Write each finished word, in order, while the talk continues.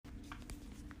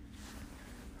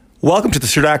Welcome to the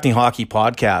Start Acting Hockey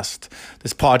Podcast.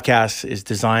 This podcast is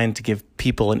designed to give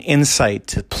people an insight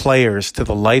to players, to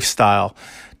the lifestyle,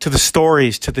 to the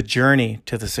stories, to the journey,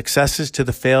 to the successes, to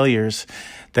the failures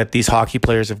that these hockey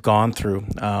players have gone through.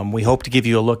 We hope to give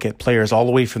you a look at players all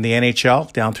the way from the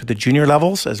NHL down through the junior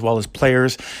levels, as well as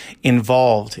players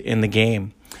involved in the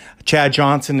game. Chad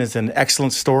Johnson is an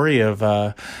excellent story of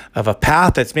a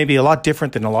path that's maybe a lot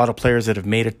different than a lot of players that have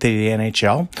made it to the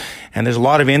NHL. And there's a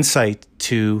lot of insight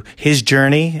to his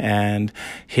journey and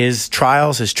his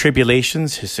trials, his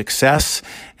tribulations, his success.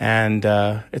 And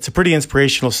it's a pretty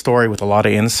inspirational story with a lot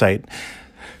of insight.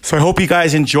 So I hope you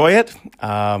guys enjoy it.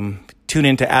 Tune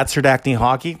into Start Acting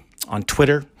Hockey on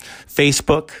Twitter,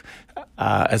 Facebook,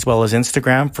 as well as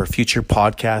Instagram for future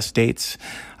podcast dates.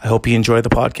 I hope you enjoy the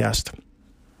podcast.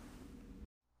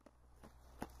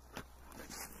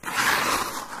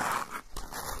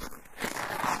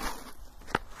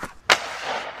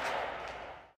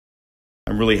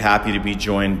 I'm really happy to be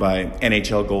joined by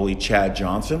NHL goalie Chad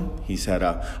Johnson. He's had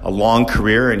a long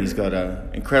career and he's got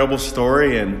an incredible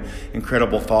story and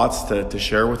incredible thoughts to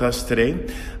share with us today.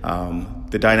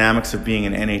 The dynamics of being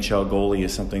an NHL goalie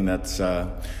is something that's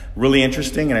really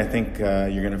interesting, and I think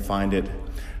you're going to find it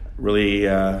really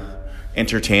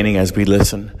entertaining as we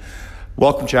listen.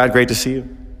 Welcome, Chad. Great to see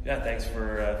you. Yeah, thanks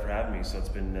for having me. So it's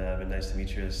been nice to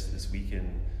meet you this week,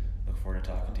 and look forward to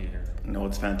talking to you here. No,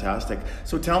 it's fantastic.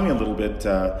 So tell me a little bit,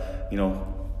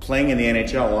 playing in the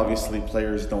NHL, obviously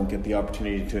players don't get the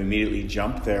opportunity to immediately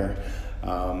jump there.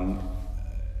 And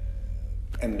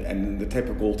the type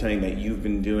of goaltending that you've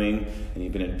been doing, and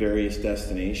you've been at various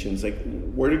destinations, like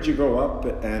where did you grow up?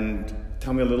 And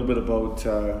tell me a little bit about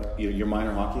your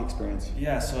minor hockey experience.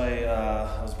 Yeah, so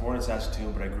I was born in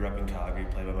Saskatoon, but I grew up in Calgary,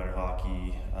 played my minor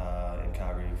hockey in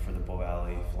Calgary for the Bow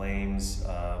Valley Flames,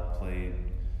 played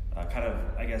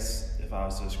I guess if I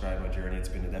was to describe my journey, it's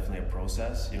been definitely a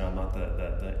process. I'm not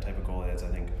the type of goalie that's, I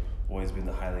think, always been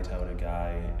the highly touted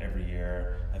guy every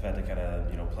year. I've had to kind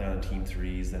of, play on team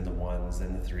threes, then the ones,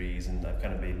 then the threes, and I've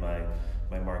kind of made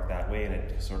my mark that way, and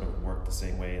it sort of worked the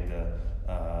same way in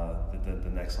the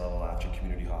next level after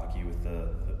community hockey with the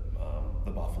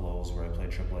Buffaloes, where I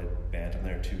played AAA Bantam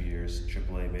there 2 years,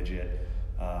 AAA Midget,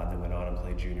 and then went on and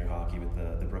played junior hockey with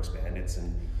the Brooks Bandits,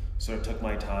 and sort of took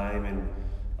my time and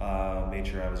made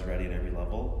sure I was ready at every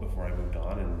level before I moved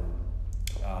on, and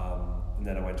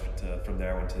then I went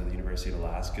to the University of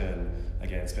Alaska, and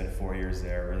again spent 4 years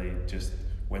there. Really just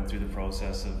went through the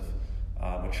process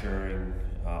of maturing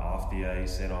off the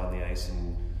ice and on the ice,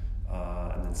 and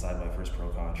then signed my first pro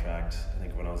contract, I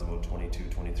think when I was about 22,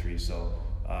 23. So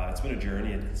it's been a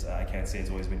journey. I can't say it's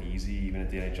always been easy, even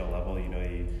at the NHL level.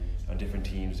 On different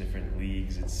teams, different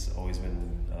leagues, it's always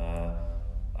been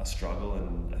a struggle,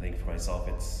 and I think for myself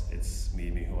it's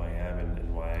made me who I am,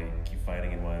 and why I keep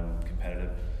fighting and why I'm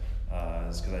competitive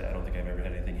is because I don't think I've ever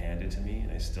had anything handed to me,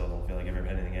 and I still don't feel like I've ever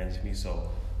had anything handed to me.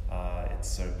 So it's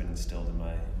sort of been instilled in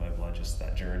my blood, just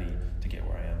that journey to get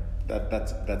where I am.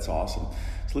 That's awesome.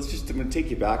 So I'm going to take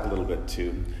you back a little bit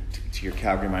to your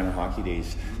Calgary minor hockey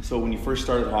days. So when you first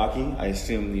started hockey, I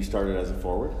assume you started as a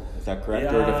forward. Is that correct?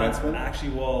 Yeah, or a defenseman?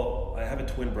 Actually, well, I have a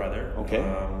twin brother. Okay.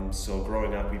 So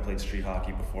growing up, we played street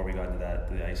hockey before we got into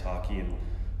the ice hockey, and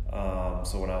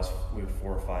so when we were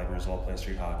 4 or 5 years old playing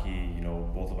street hockey,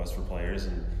 both of us were players,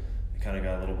 and it kind of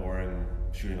got a little boring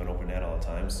shooting on open net all the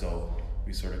time. So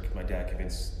my dad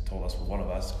convinced one of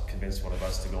us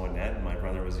to go in net, and my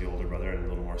brother was the older brother and a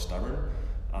little more stubborn.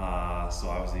 So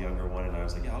I was the younger one, and I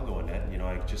was like, yeah, I'll go in net. And,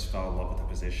 I just fell in love with the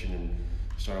position and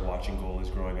started watching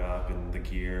goalies growing up, and the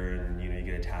gear, and you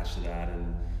get attached to that,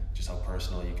 and just how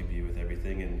personal you could be with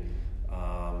everything.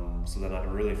 And so then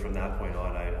from that point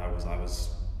on,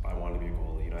 I wanted to be a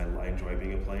goalie. I enjoy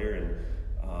being a player,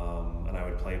 and I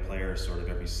would play player sort of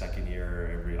every second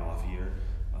year, every off year,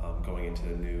 going into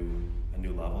a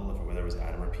new level. Whether it was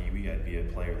Adam or Pee Wee, I'd be a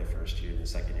player the first year, and the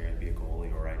second year I'd be a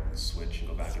goalie, or I'd switch and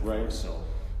go back and forth. So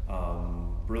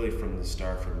really from the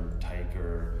start, from Tyke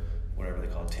or whatever they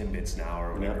call it, Timbits now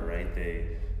or whatever, right?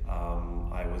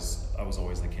 I was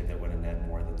always the kid that went in net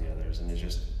more than the others, and it's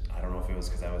just, I don't know if it was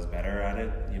because I was better at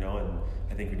it, and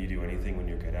I think when you do anything, when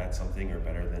you're good at something or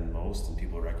better than most, and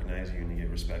people recognize you and you get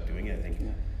respect doing it, I think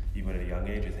even at a young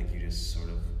age, I think you just sort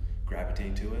of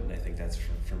gravitate to it, and I think that's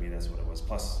for me, that's what it was.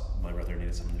 Plus my brother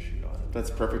needed someone to shoot on. That's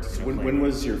perfect. So when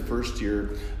was your first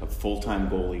year of full-time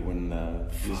goalie, when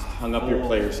you just hung up your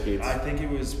player skates? I think it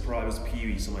was Pee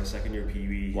Wee, so my second year Pee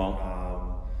Wee.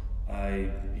 Wow. I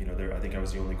think I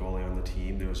was the only goalie on the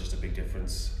team. There was just a big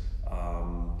difference.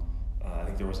 I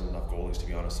think there wasn't enough goalies, to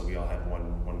be honest, so we all had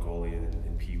one goalie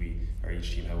in Pee Wee, or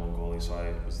each team had one goalie, so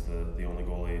I was the only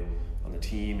goalie on the team.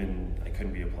 team and I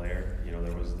couldn't be a player. You know,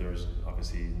 there was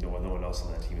obviously no one else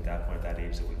on that team at that point, at that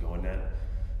age, that would go in net.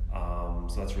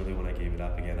 So that's really when I gave it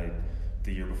up. Again,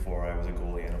 the year before I was a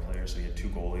goalie and a player, so we had two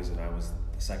goalies and I was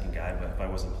the second guy, but if I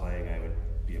wasn't playing, I would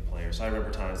be a player. So I remember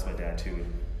times my dad too,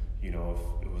 you know,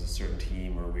 if it was a certain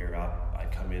team or we were up,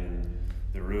 I'd come in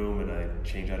the room and I'd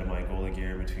change out of my goalie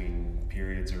gear between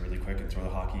periods or really quick and throw the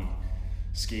hockey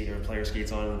skate or player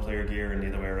skates on and player gear, and the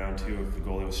other way around too. If the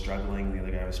goalie was struggling, the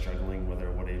other guy was struggling, whether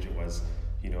what age it was,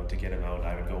 you know, to get him out,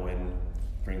 I would go in,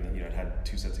 bring the, you know, I'd had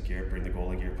two sets of gear, bring the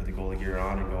goalie gear, put the goalie gear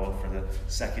on and go out for the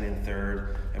second and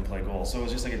third and play goal. So it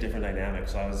was just like a different dynamic.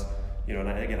 So I was, you know, and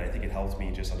again, I think it helped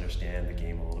me just understand the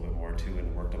game a little bit more too,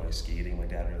 and worked on my skating. My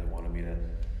dad really wanted me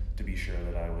to be sure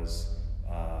that I was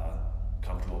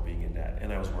comfortable being in net,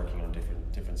 and I was working on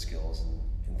different skills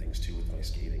and things too with my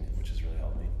skating, which has really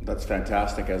helped me. That's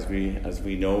fantastic. As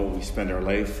we know, we spend our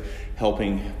life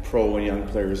helping pro and young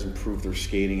players improve their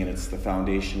skating, and it's the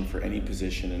foundation for any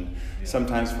position. And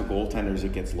sometimes for goaltenders,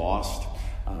 it gets lost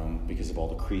because of all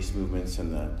the crease movements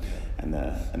and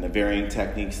the varying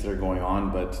techniques that are going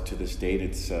on. But to this date,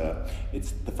 it's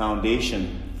the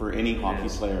foundation for any hockey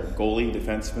player, goalie,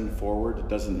 defenseman, forward. It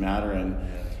doesn't matter, and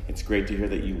it's great to hear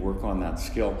that you work on that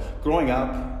skill. Growing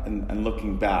up and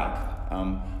looking back,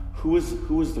 who was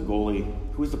the goalie?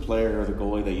 Who was the player or the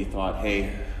goalie that you thought,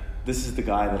 hey, this is the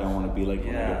guy that I want to be like?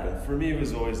 For me, it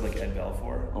was always like Ed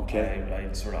Belfour. Okay.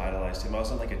 I sort of idolized him. I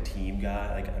wasn't like a team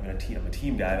guy. Like I'm a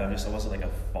team guy. But I wasn't like a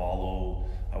follow.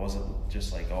 I wasn't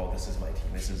just like, oh, this is my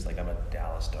team. This is like, I'm a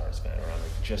Dallas Stars fan, or I'm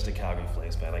like just a Calgary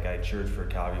Flames fan. Like I cheered for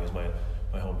Calgary, was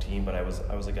my home team, but I was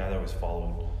a guy that always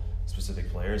followed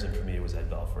specific players, and for me it was Ed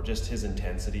Belfour. Just his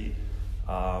intensity,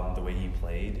 the way he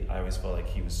played. I always felt like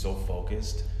he was so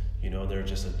focused. You know, there was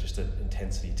just an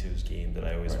intensity to his game that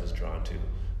I always was drawn to.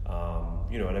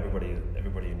 You know, and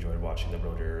everybody enjoyed watching the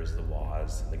Brodeurs, the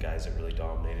Waz, and the guys that really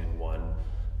dominated and won.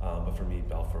 But for me,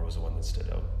 Belfour was the one that stood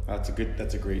out. That's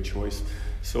a great choice.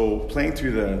 So playing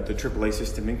through the AAA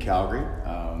system in Calgary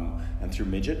and through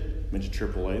midget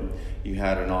AAA, you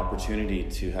had an opportunity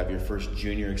to have your first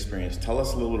junior experience. Tell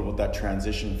us a little bit about that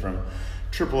transition from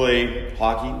AAA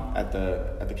hockey at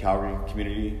the Calgary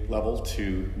community level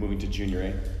to moving to Junior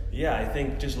A. Yeah, I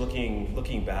think just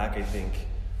looking back, I think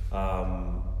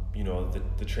you know,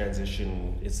 the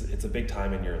transition, it's a big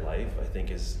time in your life. I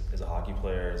think as a hockey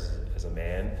player, as a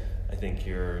man, I think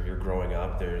you're growing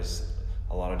up. There's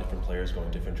a lot of different players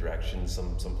going different directions.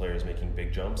 Some players making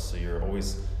big jumps. So you're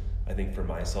always, I think for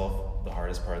myself, the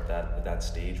hardest part at that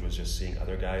stage was just seeing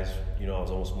other guys. You know, I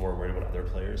was almost more worried about other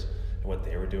players and what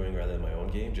they were doing rather than my own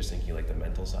game. Just thinking like the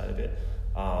mental side of it.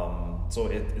 So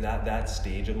that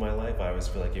stage of my life, I always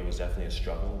feel like it was definitely a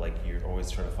struggle. Like you're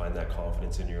always trying to find that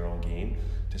confidence in your own game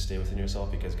to stay within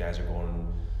yourself, because guys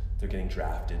they're getting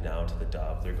drafted now to the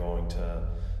Dove. They're going to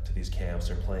these camps.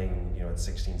 They're playing, you know, at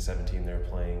 16, 17, they're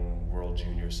playing World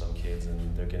Juniors, some kids,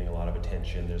 and they're getting a lot of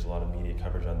attention. There's a lot of media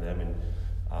coverage on them. And,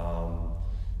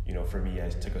 you know, for me, I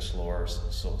took a slower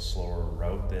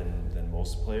route than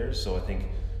most players. So I think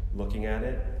looking at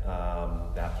it,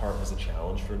 that part was a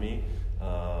challenge for me.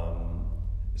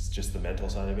 It's just the mental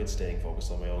side of it, staying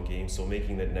focused on my own game. So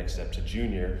making that next step to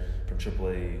junior, from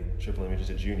AAA midget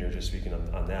to junior, just speaking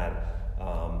on that,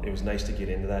 it was nice to get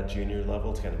into that junior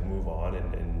level, to kind of move on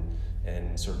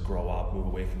and sort of grow up, move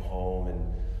away from home,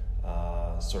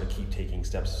 and sort of keep taking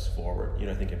steps forward. You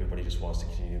know, I think everybody just wants to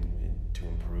continue to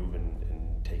improve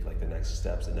and take like the next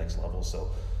steps, the next level.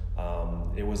 So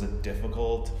it was a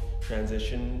difficult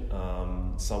transition,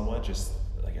 somewhat, just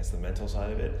I guess the mental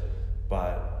side of it.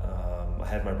 But I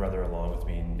had my brother along with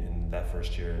me in that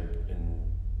first year in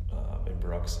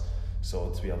Brooks, so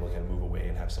to be able to kind of move away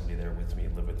and have somebody there with me,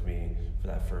 live with me for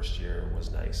that first year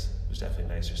was nice. It was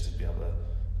definitely nice just to be able to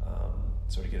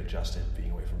sort of get adjusted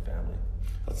being away from family.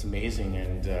 That's amazing.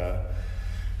 And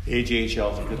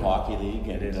AJHL is a good hockey league,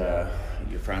 and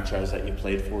your franchise that you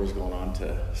played for is going on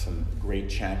to some great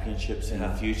championships in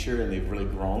the future, and they've really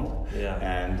grown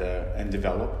and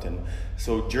developed. And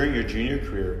so during your junior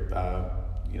career,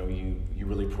 you know, you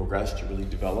really progressed, you really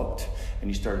developed, and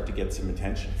you started to get some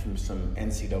attention from some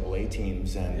NCAA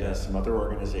teams and some other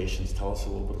organizations. Tell us a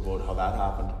little bit about how that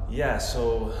happened. Yeah,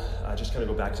 so I just kind of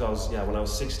go back. So when I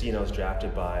was 16, I was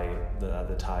drafted by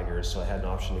the Tigers, so I had an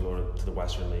option to go to the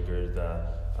Western League or the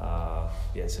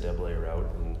NCAA route,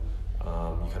 and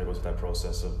you kind of go through that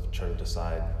process of trying to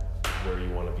decide where you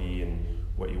want to be and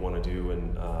what you want to do,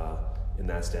 and in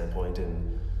that standpoint.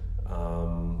 And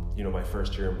you know, my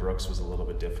first year in Brooks was a little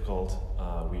bit difficult.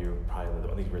 We were I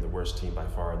think we were the worst team by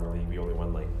far in the league. We only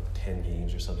won like 10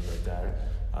 games or something like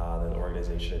that. The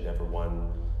organization had never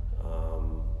won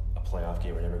a playoff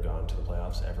game or never gone to the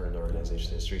playoffs ever in the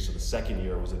organization's history. So the second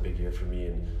year was a big year for me.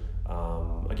 And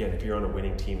again, if you're on a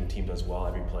winning team, the team does well,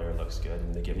 every player looks good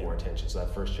and they get more attention. So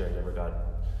that first year I never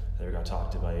got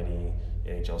talked to by any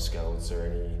NHL scouts or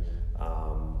any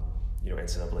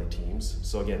NCAA teams.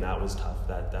 So again, that was tough,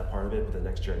 that part of it. But the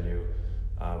next year I knew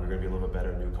we were going to be a little bit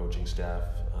better, new coaching staff.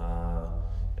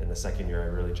 And the second year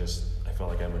I felt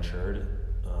like I matured.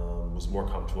 Was more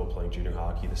comfortable playing junior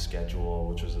hockey, the schedule,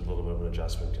 which was a little bit of an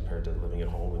adjustment compared to living at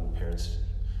home and parents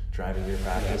driving to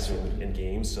practice and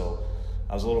games. So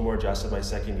I was a little more adjusted my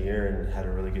second year and had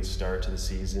a really good start to the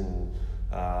season.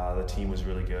 The team was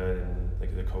really good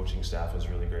and the coaching staff was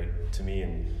really great to me.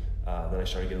 And then I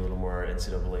started getting a little more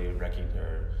NCAA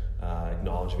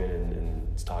acknowledgement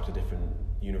and talked to different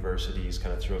universities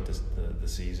kind of throughout the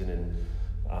season. And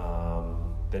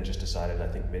then just decided, I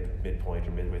think midpoint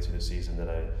or midway through the season, that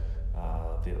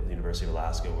the University of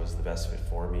Alaska was the best fit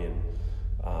for me. And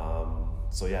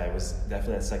so yeah, it was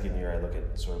definitely that second year I look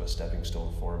at sort of a stepping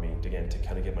stone for me to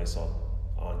kind of get myself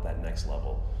on that next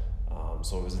level.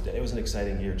 So it was an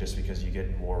exciting year just because you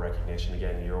get more recognition.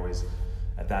 Again, you're always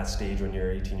at that stage when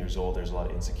you're 18 years old. There's a lot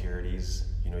of insecurities.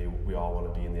 We all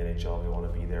want to be in the NHL. We want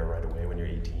to be there right away when you're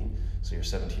 18. So you're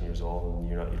 17 years old and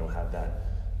you don't have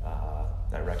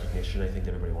that recognition. I think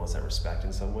everybody wants that respect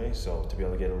in some way. So to be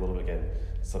able to get a little bit, again,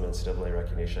 some NCAA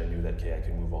recognition, I knew that, okay, I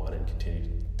can move on and continue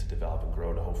to develop and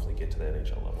grow to hopefully get to the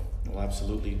NHL level. Well,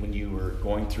 absolutely. When you were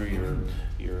going through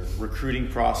your recruiting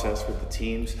process with the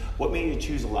teams, what made you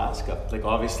choose Alaska? Like,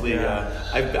 obviously,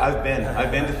 I've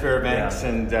been to Fairbanks,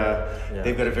 and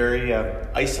they've got a very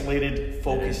isolated,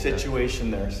 focused situation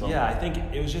there. So yeah, I think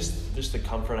it was just the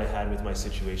comfort I had with my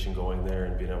situation going there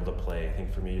and being able to play. I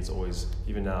think for me, it's always,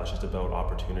 even now, it's just about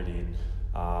opportunity,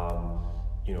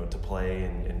 to play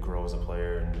and grow as a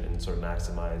player and sort of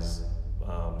maximize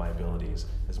my abilities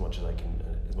as much as I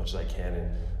can.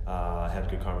 And I had a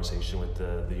good conversation with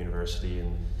the university,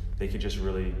 and they could just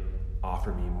really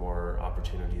offer me more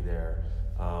opportunity there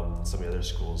than some of the other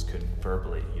schools could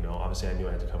verbally. Obviously I knew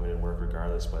I had to come in and work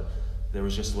regardless, but there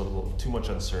was just a little too much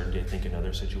uncertainty, I think, in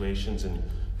other situations, and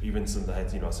even some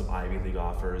Ivy League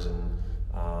offers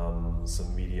and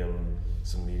some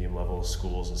medium level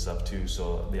schools and stuff too.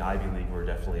 So the Ivy League were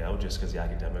definitely out just because the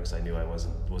academics, I knew I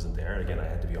wasn't there. And again, I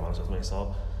had to be honest with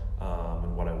myself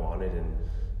and what I wanted and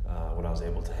what I was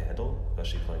able to handle,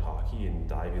 especially playing hockey. And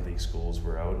the Ivy League schools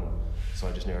were out, and so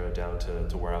I just narrowed it down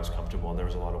to where I was comfortable. And there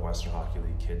was a lot of Western Hockey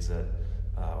League kids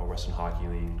or Western Hockey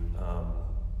League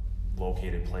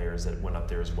located players that went up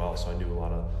there as well. So I knew a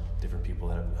lot of different people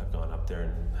that have gone up there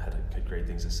and had great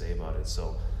things to say about it.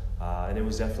 So. And it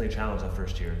was definitely a challenge that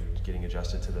first year, getting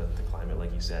adjusted to the climate,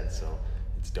 like you said. So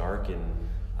it's dark and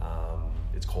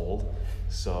it's cold.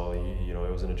 So,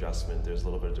 it was an adjustment. There's a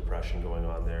little bit of depression going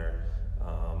on there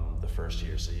the first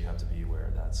year, so you have to be aware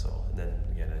of that. So, and then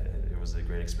again, it was a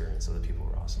great experience. So the people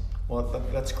were awesome. Well,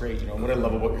 that's great. What I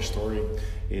love about your story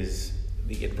is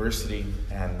the adversity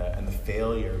and the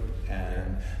failure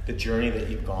and the journey that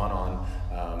you've gone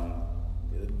on.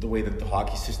 The way that the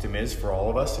hockey system is for all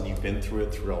of us, and you've been through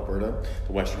it through Alberta,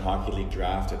 the Western Hockey League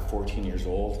draft at 14 years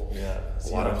old. Yeah, a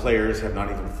lot of players have not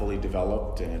even fully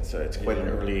developed, and it's quite an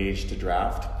early age to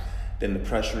draft. Then the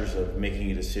pressures of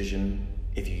making a decision,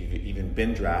 if you've even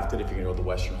been drafted, if you're going to go to the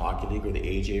Western Hockey League or the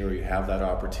AJ, or you have that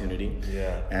opportunity.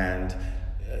 Yeah. And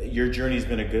your journey's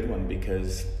been a good one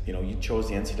because you chose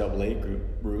the NCAA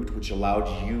route, which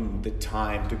allowed you the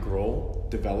time to grow,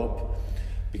 develop,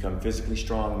 become physically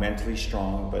strong, mentally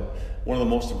strong. But one of the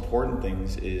most important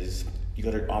things is you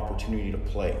got an opportunity to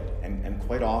play. And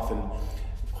quite often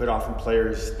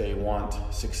players, they want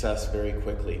success very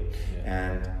quickly.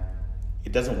 Yeah. And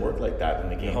it doesn't work like that in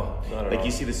the game. No, not at all.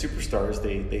 You see the superstars,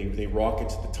 they rocket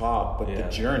to the top, but the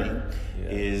journey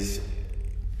is,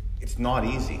 it's not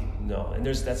easy. No, and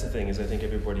that's the thing, is I think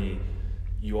everybody,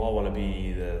 you all want to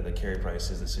be the Carey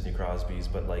Prices, the Sidney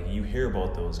Crosbys, but you hear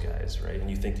about those guys, right? And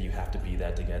you think that you have to be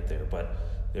that to get there, but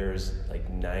there's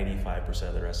 95%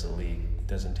 of the rest of the league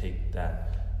doesn't take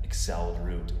that excelled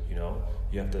route.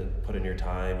 You have to put in your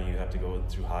time, you have to go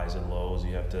through highs and lows,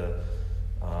 you have to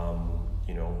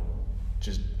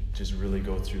just really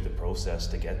go through the process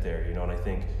to get there. And I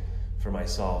think for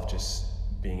myself, just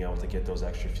being able to get those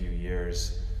extra few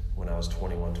years when I was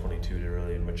 21, 22 to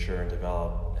really mature and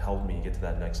develop helped me get to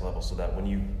that next level, so that when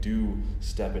you do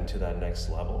step into that next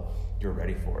level, you're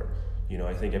ready for it.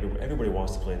 I think everybody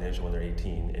wants to play in the NHL when they're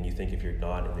 18, and you think if you're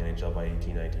not in the NHL by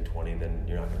 18, 19, 20, then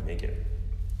you're not going to make it.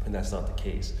 And that's not the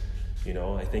case.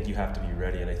 I think you have to be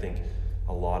ready, and I think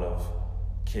a lot of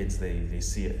kids, they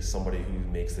see somebody who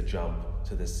makes the jump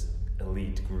to this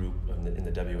elite group in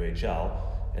the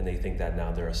WHL, and they think that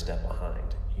now they're a step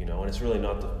behind, you know, and it's really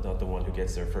not the one who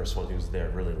gets there first, one who's there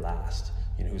really last,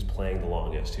 you know, who's playing the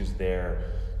longest, who's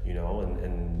there, you know,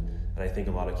 and I think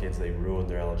a lot of kids, they ruin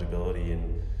their eligibility,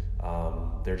 and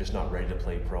they're just not ready to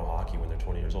play pro hockey when they're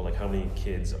 20 years old. Like, how many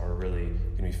kids are really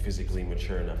going to be physically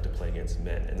mature enough to play against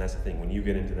men? And that's the thing, when you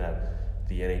get into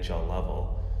the NHL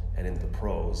level and into the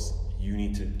pros, you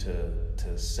need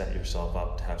to set yourself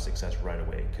up to have success right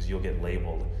away, because you'll get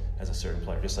labeled as a certain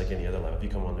player, just like any other level. If you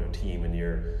come on their team and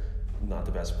you're not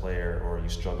the best player, or you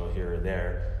struggle here or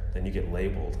there, then you get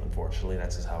labeled. Unfortunately,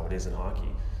 that's just how it is in hockey.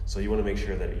 So you want to make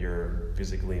sure that you're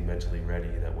physically, mentally ready,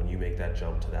 that when you make that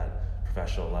jump to that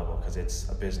professional level, because it's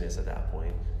a business at that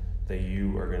point, that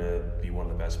you are going to be one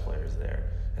of the best players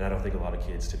there. And I don't think a lot of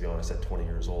kids, to be honest, at 20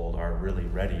 years old are really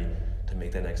ready to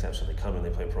make that next step. So they come and they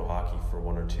play pro hockey for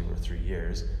 1 or 2 or 3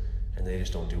 years, and they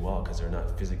just don't do well because they're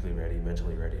not physically ready,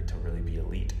 mentally ready to really be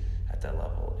elite at that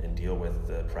level and deal with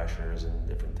the pressures and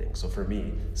different things. So for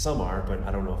me, some are, but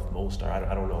I don't know if most are.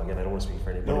 I don't know. Again, I don't want to speak for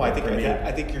anybody. No,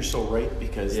 I think you're so right,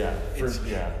 because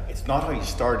it's not how you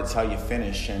start, it's how you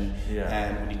finish. And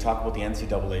when you talk about the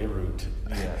NCAA route,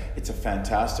 it's a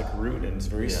fantastic route, and it's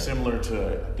very similar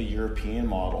to the European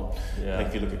model. Like,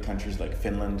 if you look at countries like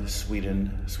Finland,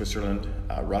 Sweden, Switzerland,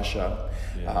 Russia,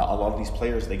 a lot of these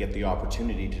players, they get the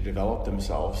opportunity to develop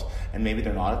themselves, and maybe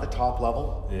they're not at the top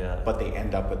level, but they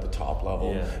end up at the top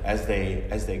level as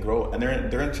they grow, and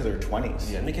they're into their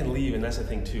 20s. Yeah, and they can leave, and that's the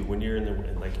thing too. When you're in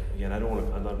the, like, again,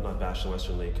 I'm not bashing the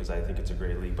Western League, because I think it's a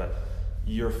great league, but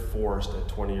you're forced at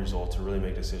 20 years old to really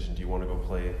make a decision. Do you want to go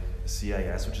play the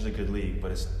CIS, which is a good league,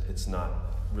 but it's not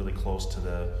really close to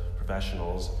the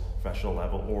professional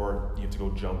level, or you have to go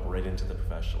jump right into the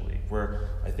professional league, where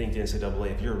I think the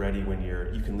NCAA, if you're ready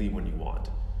you can leave when you want,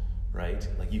 right?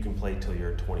 Like, you can play till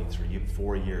you're 23. You have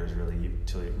 4 years really,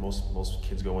 most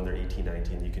kids go when they're 18,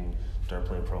 19. You can start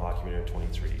playing pro hockey when you're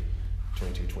 23,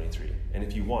 22, 23. And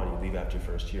if you want, you leave after your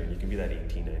first year, and you can be that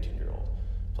 18, 19-year-old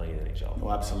playing in the NHL.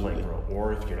 Oh, absolutely. Playing pro.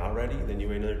 Or if you're not ready, then you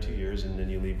wait another 2 years, and then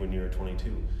you leave when you're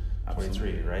 22,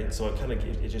 23, right? So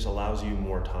it just allows you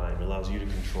more time. It allows you to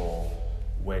control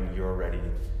when you're ready,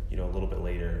 you know, a little bit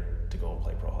later to go and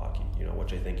play pro hockey, you know,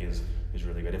 which I think is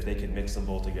really good. If they could mix them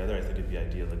both together, I think it'd be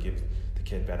ideal to give the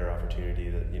kid better opportunity,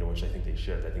 that, you know, which I think they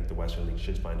should. I think the Western League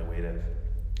should find a way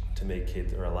to make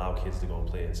kids, or allow kids to go and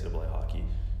play NCAA hockey,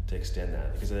 to extend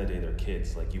that, because at the end of the day, they're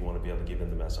kids. Like, you want to be able to give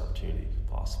them the best opportunity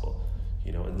possible,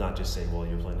 you know, and not just say, well,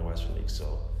 you're playing the Western League,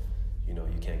 so, you know,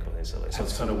 you can't go to NCAA. So Absolutely.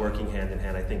 It's kind of working hand in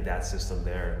hand. I think that system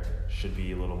there should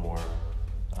be a little more,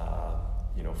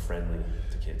 you know, friendly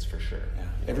to kids, for sure. Yeah.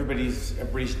 Everybody's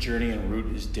journey and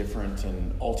route is different,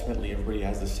 and ultimately everybody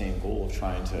has the same goal of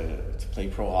trying to play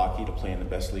pro hockey, to play in the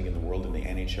best league in the world, in the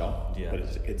NHL. Yeah. But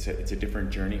it's a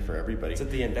different journey for everybody. It's at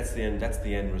the end. That's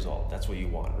the end result. That's what you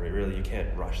want, right? Really, you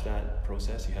can't rush that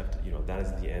process. You have to, you know, that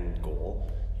is the end goal.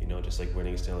 You know, just like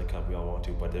winning a Stanley Cup, we all want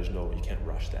to, but you can't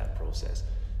rush that process.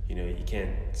 You know, you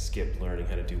can't skip learning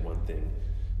how to do one thing,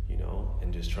 you know,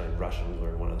 and just try and rush and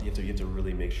learn one. You have to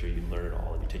really make sure you learn it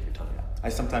all, and you take your time. I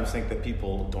sometimes think that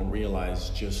people don't realize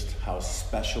just how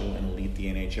special and elite the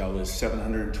NHL is.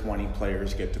 720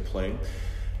 players get to play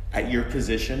at your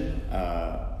position.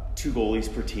 2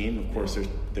 goalies per team. Of course,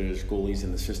 there's goalies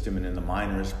in the system and in the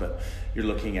minors, but you're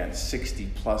looking at 60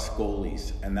 plus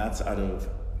goalies, and that's out of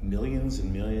millions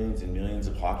and millions and millions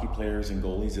of hockey players and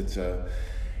goalies. It's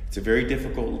a very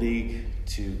difficult league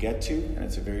to get to, and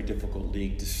it's a very difficult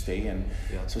league to stay in.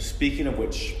 Yeah. So speaking of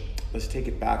which, let's take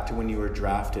it back to when you were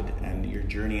drafted and your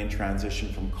journey and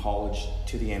transition from college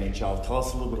to the NHL. Tell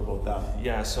us a little bit about that.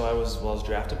 Yeah, so I was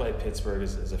drafted by Pittsburgh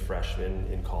as a freshman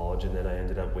in college, and then I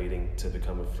ended up waiting to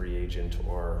become a free agent,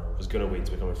 or was going to wait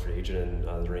to become a free agent,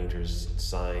 and the Rangers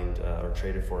signed or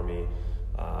traded for me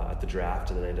at the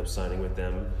draft, and then I ended up signing with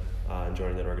them and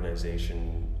joining that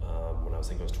organization when I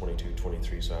was 22,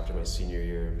 23, so after my senior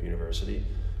year of university.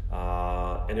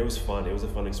 And it was fun. It was a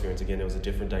fun experience. Again, it was a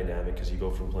different dynamic, because you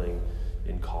go from playing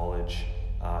in college,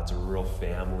 it's a real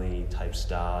family type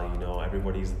style, you know,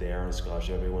 everybody's there on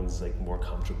scholarship, everyone's like more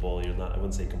comfortable. You're not, I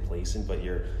wouldn't say complacent, but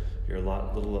you're a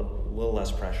little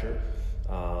less pressure,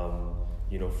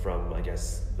 you know, from, I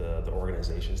guess, the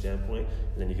organization standpoint.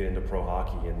 And then you get into pro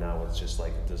hockey, and now it's just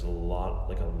like there's a lot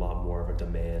more of a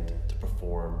demand to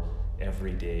perform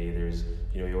every day. There's,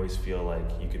 you know, you always feel like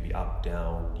you could be up,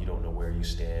 down, you don't know where you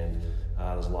stand.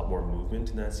 There's a lot more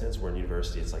movement in that sense, where in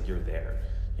university it's like you're there,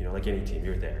 you know, like any team,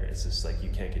 you're there. It's just like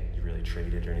you can't get really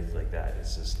traded or anything like that.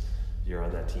 It's just you're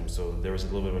on that team. So there was a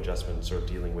little bit of adjustment sort of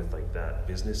dealing with like that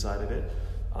business side of it.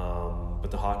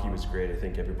 But the hockey was great. I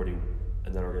think everybody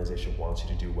in that organization wants you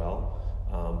to do well.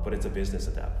 But it's a business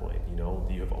at that point. You know,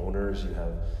 you have owners, you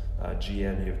have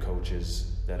GM, you have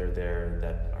coaches that are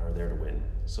there to win.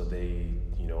 So they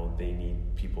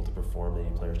need people to perform, they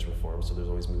need players to perform. So there's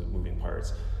always moving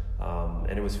parts.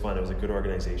 And it was fun. It was a good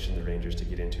organization, the Rangers, to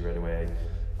get into right away.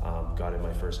 Got in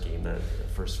my first game, that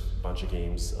first bunch of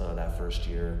games that first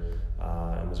year.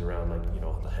 It was around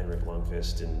the Henrik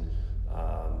Lundqvist and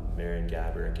Marian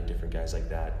Gaborik and different guys like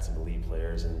that, some elite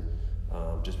players, and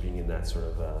just being in that sort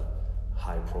of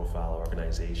high-profile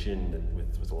organization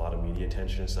with a lot of media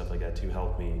attention and stuff like that too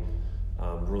helped me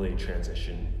really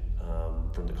transition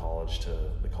from the college to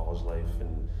the college life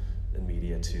and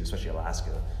media to, especially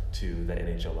Alaska, to the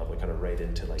NHL level, kind of right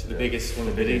into one of the biggest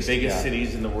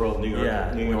cities in the world, New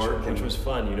York, which was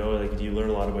fun. You learn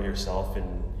a lot about yourself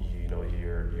and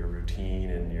your routine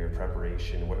and your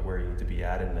preparation, where you need to be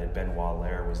at. And then Ben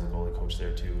Wadler was the goalie coach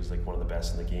there too. He was one of the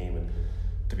best in the game, and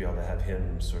to be able to have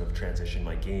him sort of transition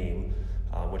my game,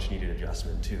 which needed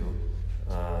adjustment too.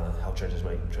 Help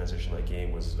transition my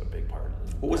game was a big part.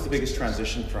 What was the biggest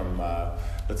transition from,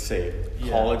 let's say,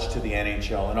 college to the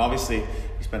NHL? And obviously, you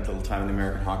spent a little time in the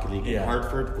American Hockey League in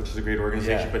Hartford, which is a great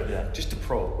organization, but just to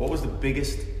pro, what was the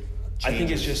biggest changes? I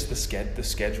think it's just the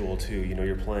schedule too.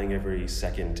 You're playing every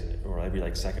second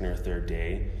or third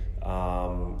day,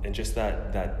 and just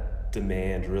that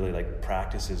demand, really,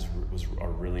 practices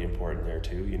are really important there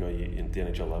too. In the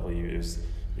NHL level,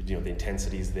 the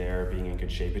intensity's there, being in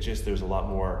good shape. It's just, there's a lot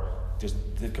more, just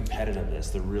the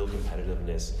competitiveness, the real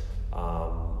competitiveness.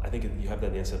 I think you have that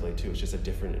in the NCAA too. It's just a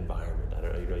different environment. I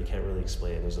don't know, you can't really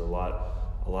explain it. There's a lot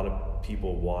of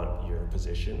people want your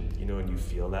position, and you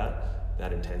feel that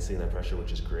intensity and that pressure,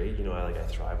 which is great. I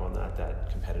thrive on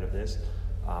that competitiveness.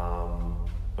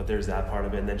 But there's that part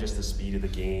of it, and then just the speed of the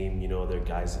game. There are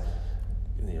guys,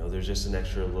 there's just an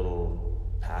extra little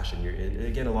passion.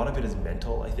 Again, a lot of it is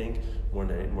mental, I think, more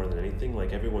than anything.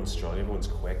 Everyone's strong, everyone's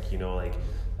quick.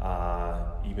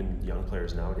 Even young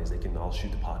players nowadays, they can all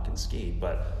shoot the puck and skate.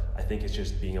 But I think it's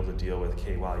just being able to deal with,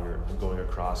 okay, wow,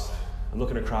 I'm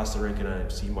looking across the rink and I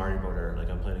see Marty Brodeur,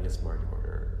 I'm playing against Marty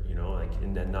Brodeur,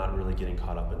 and then not really getting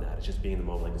caught up in that. It's just being in the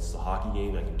moment, this is a hockey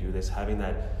game, I can do this. Having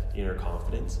that inner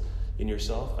confidence in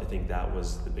yourself, I think that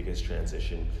was the biggest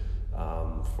transition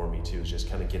for me too, is just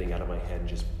kind of getting out of my head and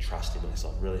just trusting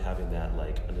myself, really having that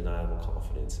undeniable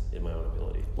confidence in my own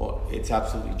ability. Well, it's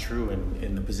absolutely true, and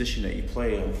in the position that you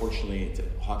play, unfortunately,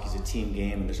 hockey's a team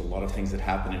game, and there's a lot of things that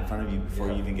happen in front of you before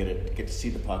you even get to see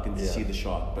the puck and see the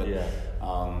shot. But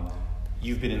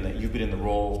you've been in the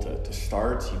role to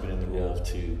start. You've been in the role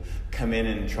to come in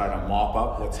and try to mop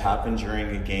up what's happened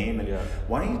during a game. And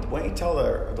why don't you tell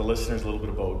the listeners a little bit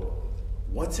about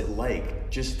what's it like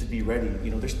just to be ready?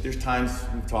 There's times,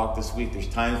 we've talked this week, there's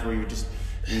times where you're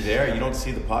there, you don't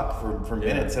see the puck for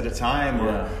minutes at a time,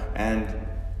 and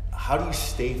how do you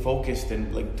stay focused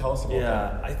and tell us about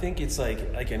that? I think it's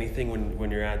like anything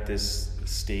when you're at this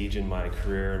stage in my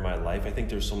career and my life. I think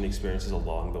there's so many experiences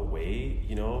along the way,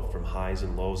 from highs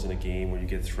and lows in a game where you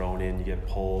get thrown in, you get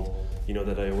pulled,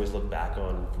 that I always look back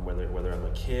on, from whether I'm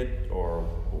a kid or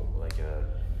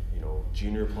a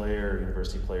junior player,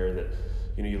 university player, that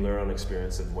you learn on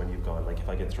experience of when you've gone. If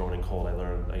I get thrown in cold,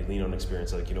 I lean on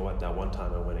experience. That one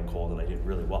time I went in cold and I did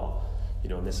really well,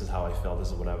 and this is how I felt, this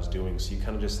is what I was doing. So you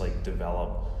kind of just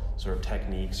develop sort of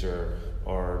techniques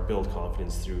or build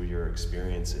confidence through your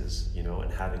experiences,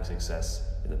 and having success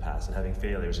in the past and having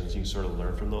failures, and you sort of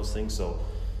learn from those things. So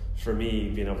for me,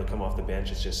 being able to come off the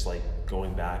bench is just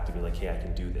going back to be hey, I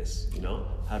can do this,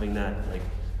 having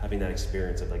that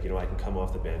experience of I can come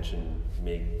off the bench and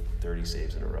make 30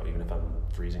 saves in a row, even if I'm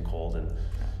freezing cold and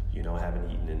I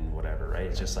haven't eaten and whatever, right?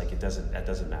 It's just that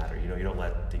doesn't matter. You don't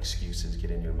let the excuses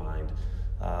get in your mind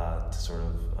to sort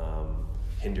of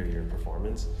hinder your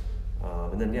performance.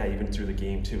 And then even through the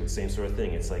game too, it's the same sort of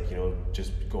thing. It's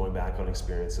just going back on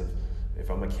experience of, if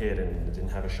I'm a kid and didn't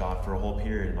have a shot for a whole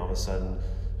period, and all of a sudden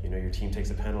your team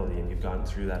takes a penalty and you've gotten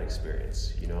through that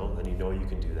experience, and you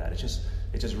can do that. It's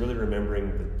just really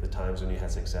remembering the times when you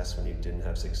had success, when you didn't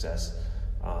have success,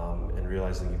 and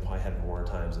realizing you probably had more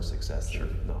times of success than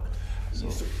not. So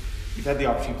you've had the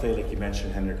opportunity to play, like you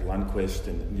mentioned, Henrik Lundqvist,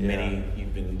 and many.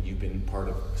 You've been part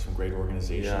of some great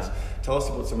organizations. Tell us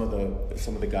about some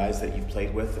of the guys that you've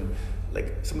played with, and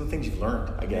some of the things you've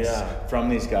learned, I guess, from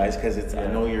these guys, because I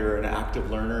know you're an active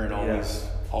learner and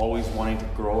always wanting to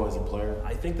grow as a player.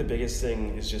 I think the biggest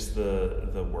thing is just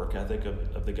the work ethic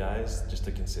of the guys, just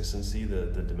the consistency,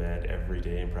 the demand every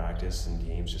day in practice and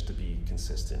games, just to be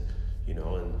consistent,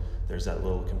 and there's that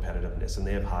little competitiveness, and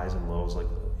they have highs and lows,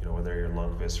 whether you're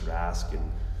Lundqvist, Rask,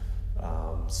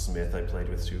 and Smith I played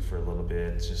with too for a little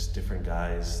bit, just different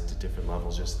guys to different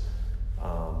levels, just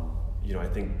I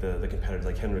think the competitive,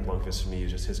 like Henrik Lundqvist for me,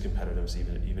 is just his competitiveness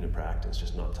even in practice,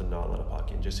 just not let a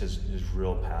puck in, just his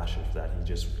real passion for that. He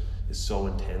just is so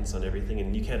intense on everything,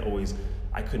 and you can't always.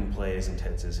 I couldn't play as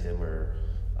intense as him or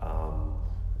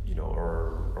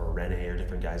Rene or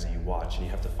different guys that you watch, and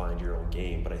you have to find your own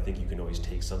game. But I think you can always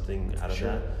take something out of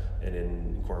that and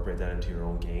then incorporate that into your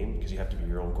own game, because you have to be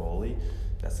your own goalie.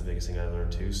 That's the biggest thing I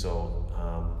learned too. So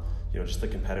just the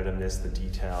competitiveness, the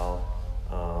detail.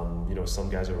 Some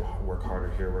guys work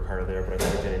harder here, work harder there, but I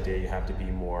think at the end of the day, you have to be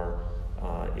more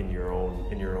in your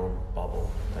own bubble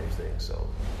type thing.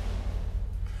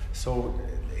 So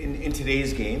in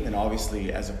today's game, and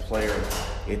obviously as a player,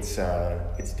 it's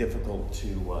difficult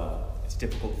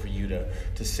for you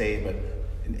to say, but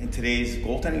in today's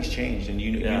goaltending's changed, and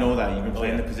you know that you've been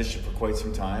playing the position for quite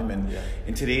some time, and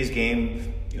in today's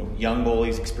game, young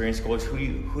goalies, experienced goalies,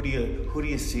 who do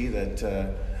you see that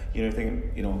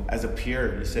as a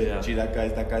peer, you say, gee,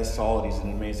 that guy's solid. He's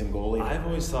an amazing goalie. I've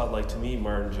always thought, like, to me,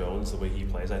 Martin Jones, the way he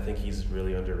plays, I think he's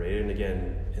really underrated. And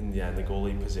again, in the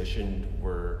goalie position,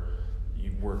 we're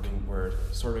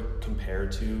sort of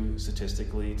compared to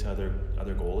statistically to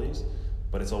other goalies,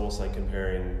 but it's almost like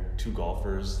comparing two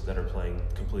golfers that are playing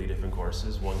completely different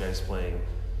courses. One guy's playing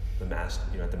at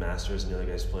the Masters, and the other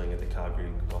guy's playing at the Calgary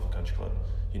Golf and Country Club.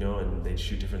 And they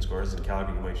shoot different scores. In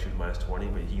Calgary, you might shoot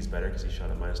 -20, but he's better because he shot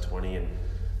at -20, and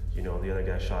the other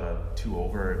guy shot a 2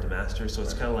 over at the Masters. So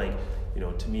it's kind of like,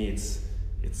 to me,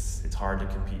 it's hard to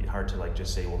compete, hard to like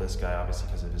just say, well, this guy obviously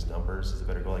because of his numbers is a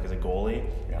better goalie. Like as a goalie,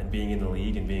 and being in the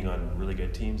league and being on really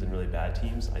good teams and really bad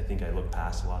teams, I think I look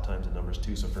past a lot of times the numbers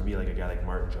too. So for me, like a guy like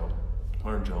Martin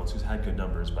Jones, who's had good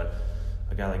numbers, but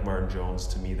a guy like Martin Jones,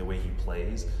 to me, the way he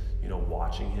plays,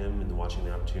 watching him and watching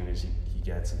the opportunities he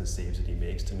gets and the saves that he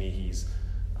makes, to me, he's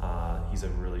a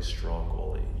really strong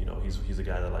goalie. He's a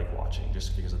guy that I like watching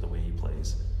just because of the way he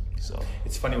plays. So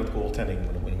it's funny with goaltending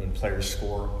when players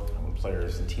score, when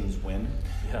players and teams win.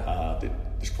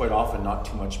 There's quite often not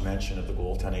too much mention of the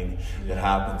goaltending that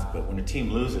happens, but when a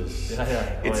team loses,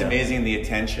 it's amazing the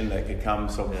attention that could come.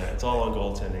 So it's all on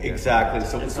goaltending. Exactly.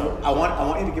 So I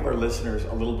want you to give our listeners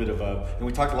a little bit of and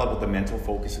we talked a lot about the mental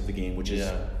focus of the game, which is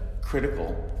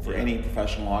critical for any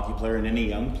professional hockey player and any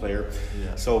young player.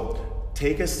 So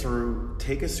take us through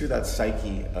that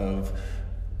psyche of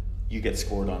you get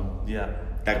scored on.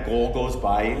 That goal goes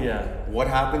by you. What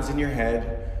happens in your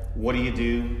head? What do you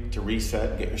do to reset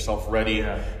and get yourself ready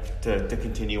to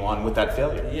continue on with that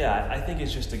failure? I think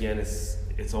it's just, again,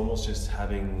 it's almost just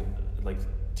having, like,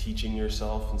 teaching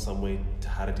yourself in some way to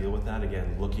how to deal with that.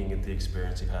 Again, looking at the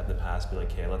experience you've had in the past, be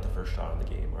like, hey, I let the first shot in the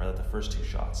game, or I let the first 2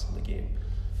 shots in the game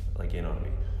like in on me.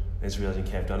 And just realizing,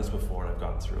 okay, I've done this before and I've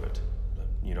gotten through it.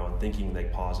 And thinking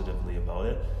like positively about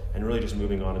it, and really just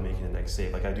moving on and making the next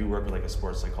save. Like I do work with like a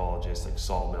sports psychologist, like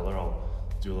Saul Miller. I'll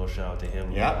do a little shout out to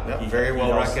him. He very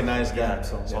well recognized guy.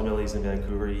 Saul Miller, he's in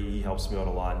Vancouver. He helps me out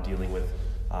a lot in dealing with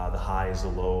the highs, the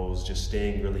lows, just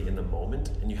staying really in the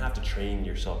moment. And you have to train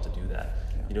yourself to do that.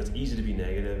 It's easy to be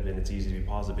negative and it's easy to be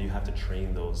positive, but you have to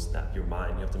train your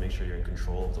mind. You have to make sure you're in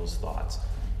control of those thoughts.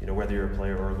 Whether you're a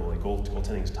player or a goalie,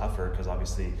 goaltending is tougher because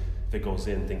obviously if it goes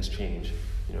in, things change.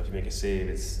 If you make a save,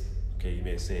 it's okay, you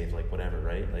made a save, like whatever,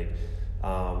 right?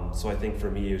 So I think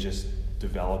for me, it was just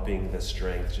developing the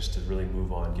strength just to really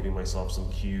move on, giving myself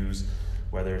some cues,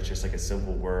 whether it's just like a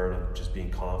simple word of just being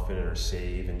confident or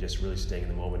save, and just really staying in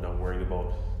the moment, not worrying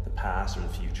about the past or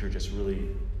the future, just really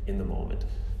in the moment.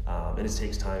 And it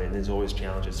takes time, and there's always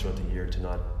challenges throughout the year to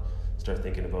not start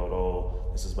thinking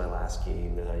about, this is my last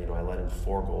game, that I let in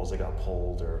 4 goals, I got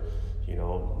pulled, or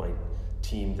my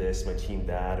team this, my team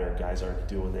that, or guys aren't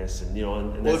doing this, and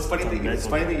well, it's funny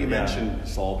that you mentioned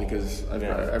Saul, because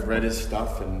I've read his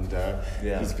stuff, and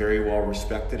he's very well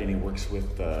respected, and he works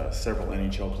with several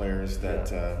NHL players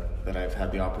that I've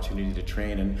had the opportunity to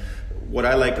train. And what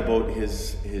I like about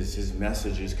his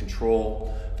message is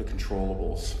control the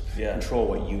controllables, control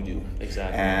what you do.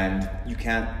 Exactly. And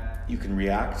you can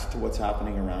react to what's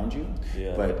happening around you,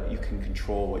 but you can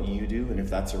control what you do. And if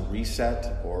that's a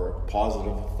reset or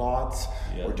positive thoughts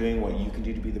or doing what you can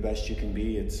do to be the best you can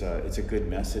be, it's a good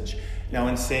message. Now,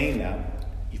 in saying that,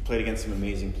 you've played against some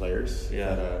amazing players.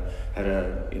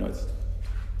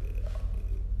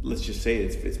 Let's just say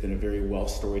it's been a very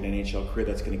well-storied NHL career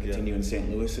that's going to continue in St.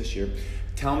 Louis this year.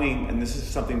 Tell me, and this is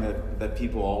something that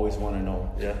people always want to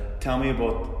know. Tell me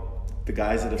about the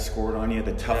guys that have scored on you,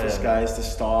 the toughest guys to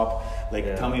stop.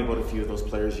 Tell me about a few of those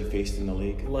players you faced in the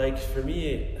league. For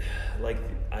me,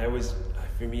 I always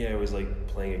like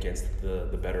playing against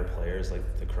the better players, like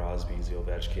the Crosbys, the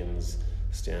Ovechkins,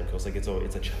 Stamkos. Like it's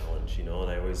a challenge, you know,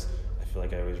 and I feel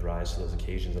like I always rise to those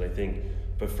occasions. And I think,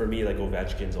 but for me, like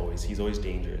Ovechkin's he's always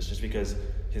dangerous just because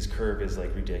his curve is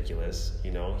like ridiculous,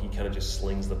 you know. He kind of just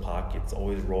slings the puck. It's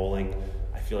always rolling.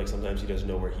 I feel like sometimes he doesn't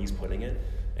know where he's putting it,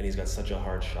 and he's got such a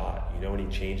hard shot, you know, and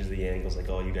he changes the angles like,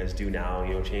 oh, you guys do now,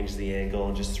 you know, changes the angle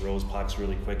and just throws pucks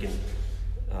really quick,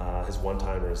 and his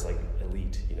one-timer is like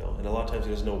elite, you know, and a lot of times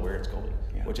he doesn't know where it's going,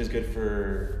 which is good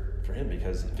for him,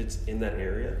 because if it's in that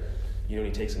area, you know,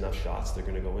 and he takes enough shots, they're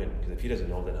going to go in, because if he doesn't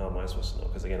know, then how am I supposed to know?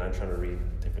 Because again, I'm trying to read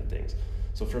different things.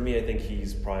 So for me, I think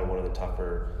he's probably one of the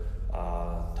tougher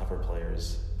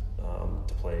players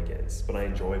to play against, but I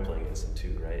enjoy playing against him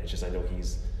too, right? It's just I know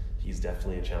he's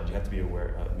definitely a challenge. You have to be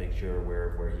aware, make sure you're aware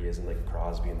of where he is, and like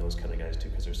Crosby and those kind of guys too,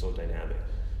 because they're so dynamic.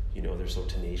 You know, they're so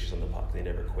tenacious on the puck. They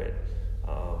never quit,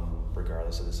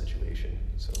 regardless of the situation.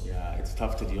 So yeah, it's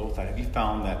tough to deal with that. Have you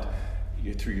found that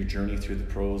through your journey through the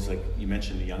pros, like you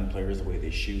mentioned the young players, the way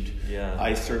they shoot? Yeah.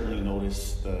 I certainly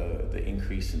noticed the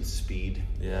increase in speed,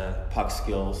 puck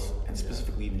skills, and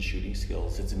specifically even shooting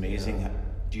skills. It's amazing.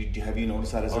 Have you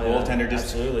noticed that as a goaltender? Just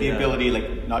absolutely, the ability,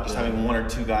 like not just having one or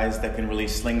two guys that can really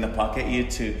sling the puck at you,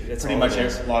 to it's pretty much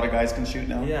a lot of guys can shoot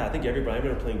now. Yeah, I think everybody. I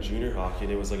remember playing junior hockey,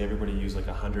 and it was like everybody used like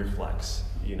 100 flex,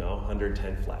 you know,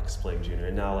 110 flex playing junior,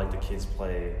 and now like the kids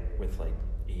play with like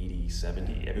 80,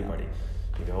 70, everybody.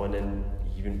 You know, and then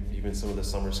even some of the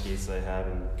summer skates that I have,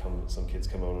 and some kids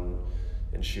come out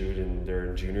and shoot, and they're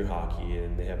in junior hockey,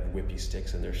 and they have whippy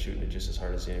sticks, and they're shooting it just as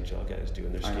hard as the NHL guys do,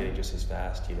 and they're skating just as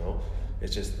fast. You know,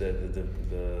 it's just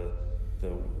the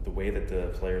way that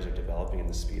the players are developing and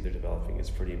the speed they're developing is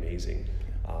pretty amazing.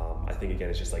 I think again,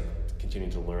 it's just like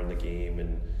continuing to learn the game,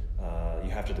 and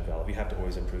you have to develop. You have to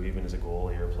always improve, even as a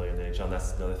goalie or a player in the NHL. And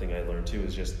that's another thing I learned too,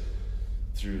 is just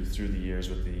through the years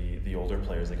with the older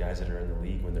players, the guys that are in the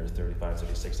league when they're 35,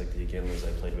 36, like the Iginlas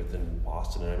I played with in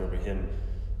Boston. And I remember him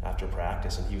after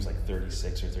practice, and he was like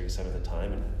 36 or 37 at the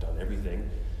time and done everything.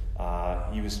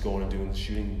 He was going and doing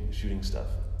shooting stuff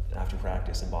after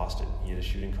practice in Boston. He had a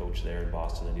shooting coach there in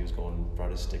Boston, and he was going,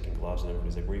 brought his stick and gloves, and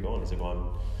everybody's like, where are you going? He's like,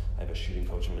 I have a shooting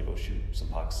coach, I'm going to go shoot some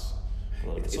pucks.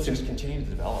 So just continue to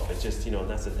develop. It's just, you know,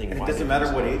 that's the thing. And it doesn't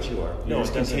matter what age you are. No, it's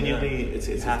continually.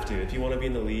 You have to. If you want to be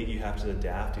in the league, you have to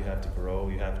adapt. You have to grow.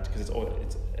 You have to, because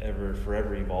it's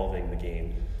forever evolving, the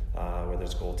game. Whether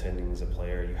it's goaltending as a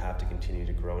player, you have to continue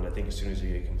to grow. And I think as soon as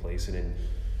you get complacent and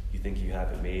you think you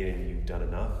have it made and you've done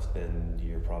enough, then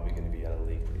you're probably going to be out of the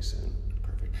league pretty soon.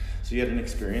 Perfect. So you had an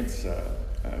experience,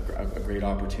 a great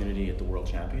opportunity at the World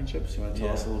Championships. You want to tell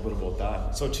us a little bit about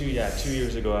that? So 2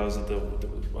 years ago, I was at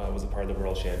I was a part of the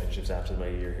World Championships after my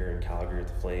year here in Calgary at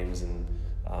the Flames, and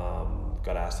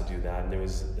got asked to do that, and it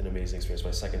was an amazing experience.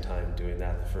 My second time doing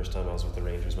that. The first time I was with the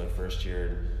Rangers my first year,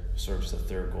 and sort of just a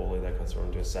third goalie that got thrown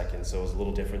into a second. So it was a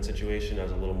little different situation. I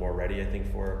was a little more ready, I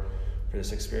think, for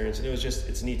this experience, and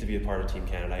it's neat to be a part of Team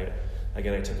Canada. I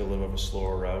took a little bit of a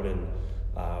slower route, and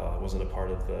wasn't a part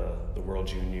of the World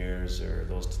Juniors or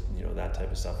those, you know, that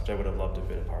type of stuff, which I would have loved to have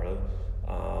been a part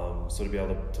of. So to be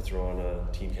able to throw on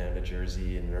a Team Canada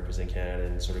jersey and represent Canada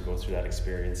and sort of go through that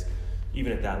experience,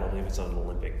 even at that level, if it's on an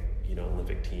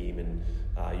Olympic team, and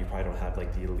you probably don't have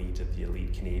like the elite of the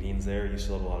elite Canadians there, you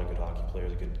still have a lot of good hockey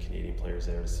players, good Canadian players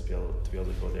there. To be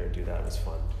able to go there and do that was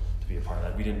fun, to be a part of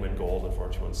that. We didn't win gold,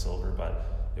 unfortunately, we won silver,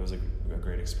 but it was a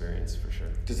great experience for sure.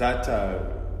 Does that,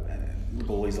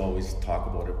 goalies always talk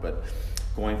about it, but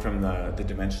going from the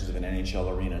dimensions of an NHL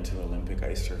arena to the Olympic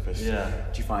ice surface, do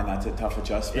you find that's a tough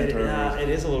adjustment? It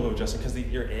is a little bit of adjustment,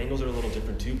 because your angles are a little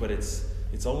different too, but it's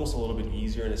almost a little bit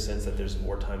easier in a sense that there's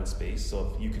more time and space.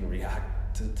 So if you can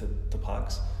react to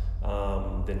pucks,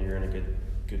 then you're in a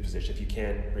good position. If you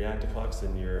can't react to pucks,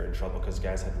 then you're in trouble, because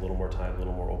guys have a little more time, a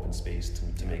little more open space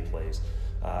to make plays.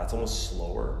 It's almost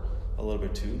slower a little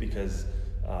bit too, because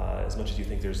as much as you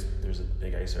think there's a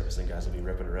big ice surface and guys will be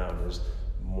ripping around, there's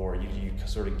more. You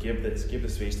sort of give the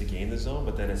space to gain the zone,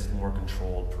 but then it's more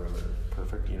controlled perimeter.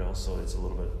 Perfect. You know, so it's a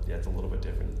little bit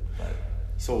different. But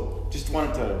so just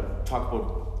wanted to talk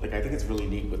about, like, I think it's really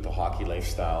neat with the hockey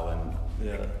lifestyle,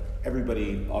 and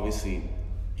everybody, obviously,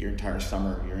 your entire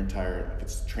summer, if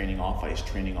it's training off ice,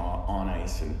 training on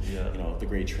ice, and you know, the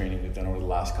great training we've done over the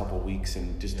last couple of weeks,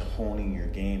 and just honing your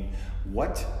game.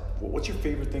 What's your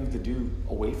favorite thing to do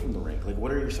away from the rink? Like,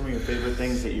 what are some of your favorite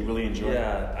things that you really enjoy?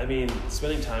 Yeah, I mean,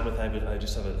 spending time with them. I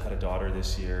just had a daughter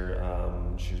this year.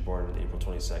 She was born on April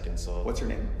 22nd. So what's her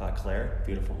name? Claire.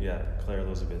 Beautiful. Yeah, Claire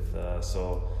Elizabeth.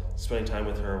 So spending time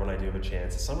with her when I do have a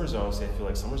chance. Summers, honestly, I feel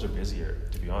like summers are busier,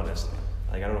 to be honest.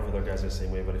 Like, I don't know if other guys are the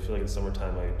same way, but I feel like in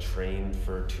summertime I train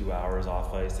for 2 hours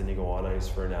off ice, then you go on ice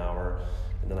for an hour,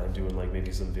 and then I'm doing like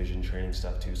maybe some vision training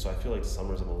stuff too. So I feel like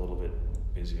summers I'm a little bit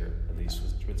busier, at least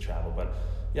with travel. But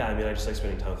yeah, I mean, I just like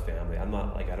spending time with family. I'm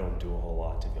not like, I don't do a whole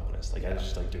lot, to be honest. Like I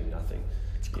just like doing nothing.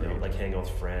 You know, like hanging out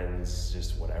with friends,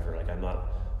 just whatever. Like I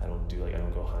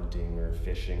don't go hunting or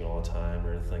fishing all the time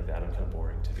or anything like that. I'm kind of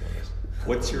boring, to be honest.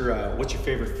 What's your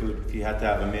favorite food? If you had to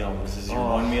have a meal, this is your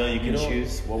one meal you can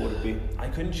choose. What would it be? I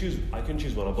couldn't choose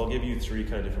one. I'll give you three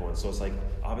kind of different ones. So it's like,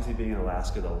 obviously being in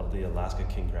Alaska, the Alaska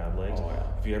king crab legs. Oh, yeah.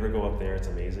 If you ever go up there, it's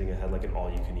amazing. I had like an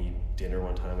all-you-can-eat dinner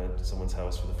one time at someone's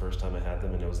house for the first time I had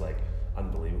them, and it was like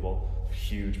unbelievable.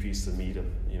 Huge piece of meat of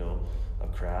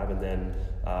crab, and then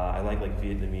I like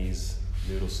Vietnamese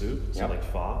noodle soup. So like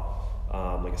pho,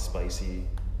 like a spicy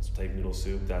type noodle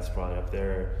soup. That's probably up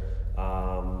there.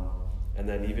 And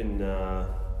then even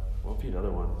what would be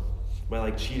another one? My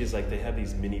like cheat is like they have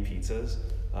these mini pizzas.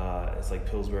 It's like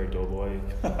Pillsbury Doughboy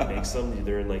makes them.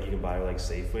 They're in like, you can buy like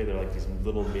Safeway. They're like these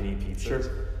little mini pizzas.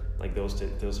 Sure. Like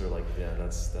those are like, yeah,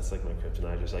 that's like my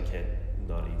kryptonite. I can't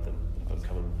not eat them. If I'm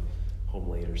coming home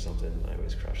late or something, I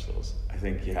always crush those. I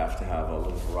think you have to have a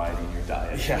little variety in your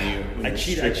diet. Yeah, I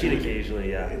cheat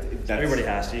occasionally. Yeah, everybody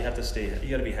has to. You have to stay. You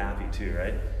got to be happy too,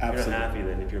 right? Absolutely. If you're not happy,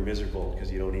 then if you're miserable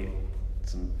because you don't eat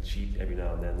some cheat every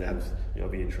now and then you'll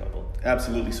be in trouble.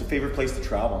 Absolutely. So, favorite place to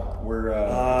travel? Where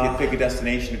if you pick a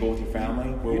destination to go with your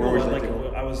family, where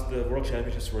was it? The World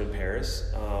Championships were in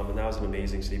Paris, and that was an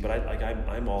amazing city. But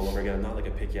I'm all over again. I'm not like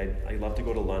a picky. I love to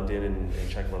go to London and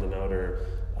check London out, or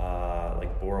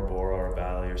like Bora Bora or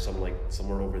Bali or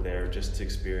somewhere over there, just to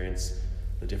experience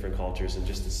the different cultures and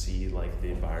just to see like the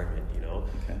environment, you know.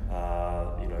 Okay.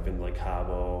 I've been like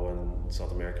Cabo and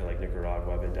South America, like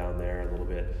Nicaragua. I've been down there a little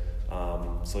bit.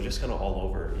 So just kind of all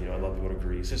over, you know. I love to go to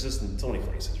Greece. There's just so many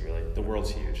places, really. The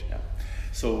world's huge. Yeah.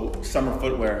 So summer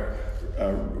footwear,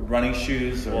 running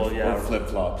shoes or flip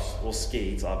flops? Well,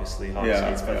 skates, obviously, hard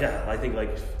skates. But I think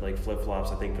like flip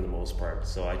flops. I think for the most part.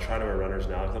 So I try to wear runners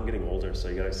now because I'm getting older. So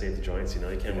you gotta save the joints. You know,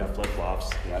 you can't wear flip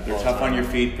flops. Yeah, they're tough on your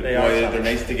feet, but they're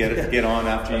nice to get on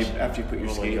after you put your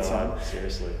skates on.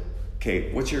 Seriously.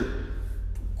 Okay, what's your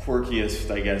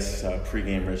quirkiest, I guess,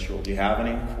 pregame ritual? Do you have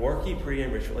any? Quirky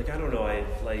pregame ritual? Like I don't know. I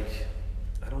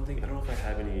don't know if I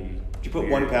have any. Do you put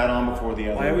one pad on before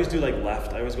the other? I always do like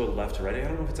left. I always go left to right. I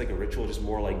don't know if it's like a ritual, just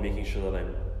more like making sure that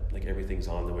I'm like everything's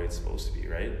on the way it's supposed to be,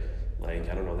 right? Like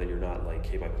I don't know that you're not like,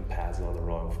 hey, my pad's on the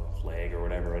wrong leg or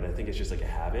whatever. And I think it's just like a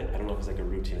habit. I don't know if it's like a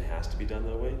routine. It has to be done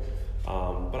that way.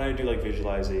 But I do like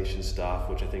visualization stuff,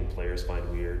 which I think players find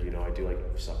weird. You know, I do like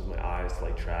stuff with my eyes to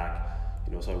like track.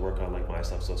 You know, so I work on like my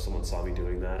stuff. So if someone saw me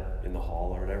doing that in the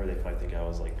hall or whatever, they probably think I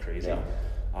was like crazy. Yeah.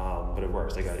 But it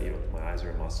works. I got my eyes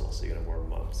are a muscle, so you got to warm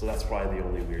them up. So that's probably the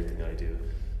only weird thing I do.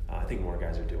 I think more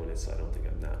guys are doing it, so I don't think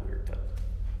I'm that weird. But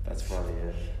that's probably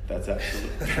it.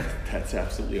 That's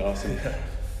absolutely awesome.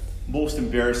 Most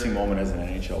embarrassing moment as an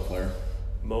NHL player?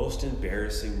 Most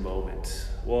embarrassing moment.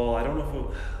 Well, I don't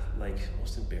know if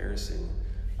most embarrassing.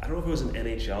 I don't know if it was an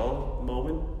NHL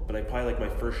moment, but I probably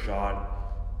my first shot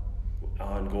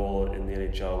on goal in the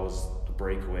NHL was a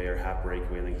breakaway or half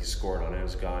breakaway, and he scored on it. It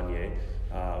was Gagne.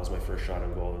 It was my first shot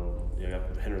on goal,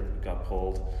 and Henrik got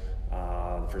pulled.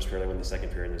 The first period, I went the second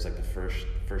period, and there's the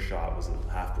first shot was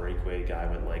a half breakaway. Guy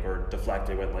went or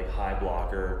deflected, went high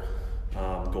blocker,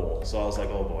 goal. So I was like,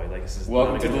 oh boy, this is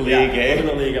welcome to the league. Welcome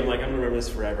to the league. I'm I'm gonna remember this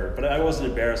forever. But I wasn't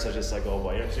embarrassed. I was just oh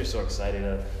boy, you're so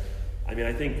excited.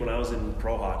 I think when I was in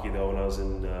pro hockey though, when I was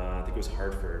in I think it was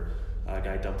Hartford, a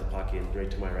guy dumped the puck in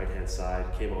right to my right hand side,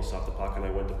 came out, stopped the puck, and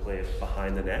I went to play it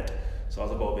behind the net. So I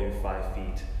was about maybe 5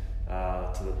 feet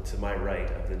to my right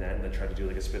of the net, and I tried to do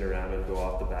a spin around and go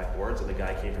off the backboards, and the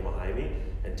guy came from behind me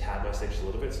and tapped my stick a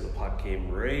little bit, so the puck came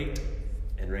right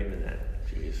in the net.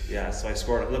 Jeez. Yeah, so I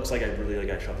scored. It looks like I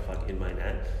shot the puck in my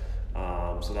net.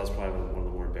 So that was probably one of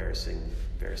the more embarrassing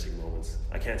moments.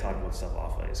 I can't talk about stuff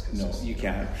off ice. No, you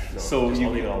can't. No, so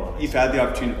you've had the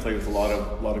opportunity to play with a lot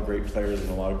of great players and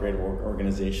a lot of great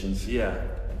organizations. Yeah.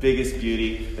 Biggest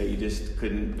beauty that you just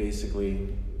couldn't basically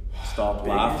stop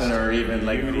laughing, or even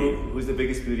who's the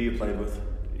biggest beauty you played with?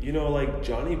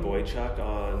 Johnny Boychuk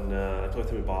I played with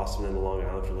him in Boston and Long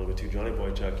Island for a little bit too. Johnny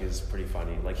Boychuk is pretty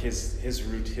funny. His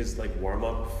warm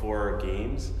up before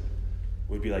games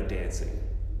would be dancing.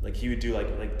 He would do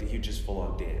he would just full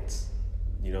on dance.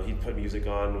 He'd put music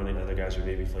on when other guys were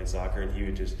maybe playing soccer, and he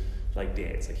would just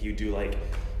dance. He would do I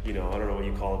don't know what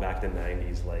you call it back in the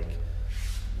 90s,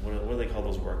 what do they call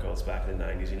those workouts back in the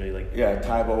 90s?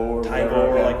 Tae Bo or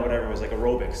whatever it was,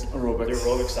 aerobics. The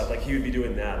aerobic stuff. He would be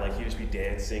doing that. He'd just be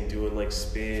dancing, doing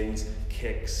spins,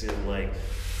 kicks, and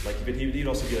but he'd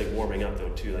also be warming up though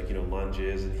too,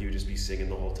 lunges, and he would just be singing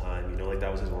the whole time.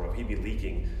 That was his warm up. He'd be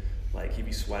leaking, he'd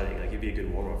be sweating. He'd be a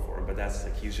good warm up for him. But that's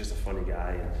he was just a funny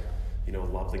guy, and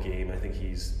love the game. I think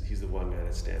he's the one guy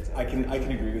that stands out. I can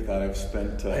agree with that. I've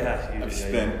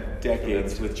spent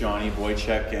decades with Johnny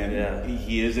Boychuk, and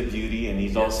he is a beauty, and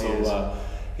he's also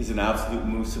he's an absolute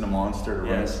moose and a monster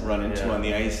to run into on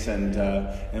the ice,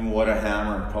 and what a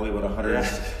hammer! Probably what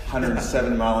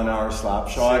 107 mile an hour slap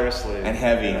shot. Seriously, and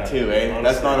heavy too, eh? Honestly,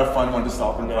 that's not a fun one to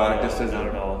stop in practice, is it? Not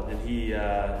at all. And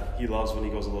he loves when he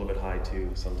goes a little bit high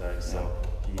too sometimes. So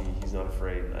he's not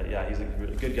afraid. He's a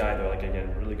really good guy though. Like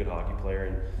again, really good hockey player,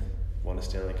 and won a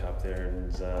Stanley Cup there,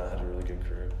 and had a really good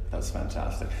career. That's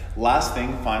fantastic. Last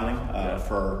thing, finally,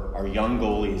 for our young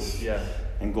goalies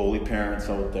and goalie parents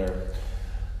out there.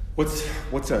 What's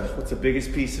the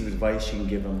biggest piece of advice you can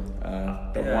give them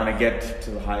that want to get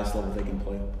to the highest level they can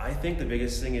play? I think the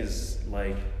biggest thing is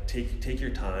like take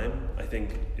your time. I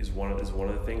think is one of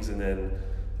the things, and then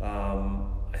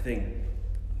I think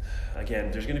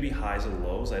again there's going to be highs and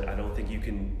lows. I don't think you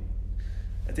can.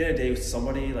 At the end of the day,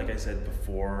 somebody, like I said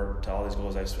before, to all these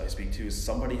goals I speak to, is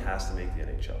somebody has to make the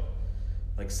NHL.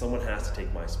 Like someone has to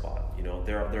take my spot.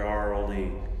 There are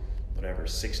only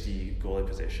 60 goalie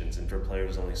positions, and for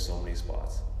players only so many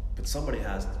spots, but somebody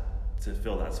has to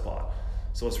fill that spot.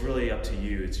 So it's really up to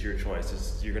you. It's your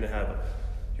choice. You're going to have,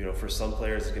 for some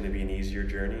players it's going to be an easier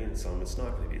journey, and some it's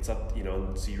not going to be. It's up,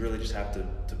 so you really just have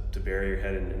to bury your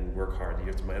head and work hard.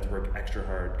 You might have to work extra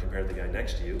hard compared to the guy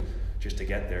next to you just to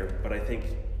get there, but I think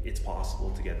it's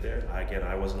possible to get there.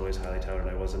 I wasn't always highly touted.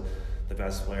 I wasn't the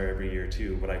best player every year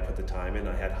too, but I put the time in.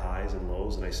 I had highs and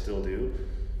lows, and I still do.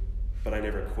 But I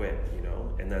never quit,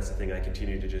 and that's the thing. I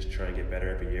continue to just try and get better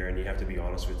every year, and you have to be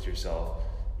honest with yourself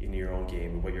in your own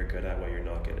game, what you're good at, what you're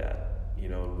not good at,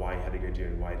 and why you had a good year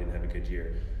and why you didn't have a good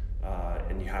year.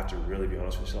 And you have to really be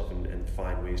honest with yourself and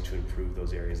find ways to improve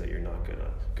those areas that you're not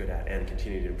good at, and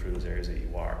continue to improve those areas that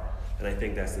you are. And I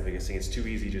think that's the biggest thing. It's too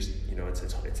easy, just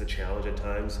it's a challenge at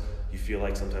times. You feel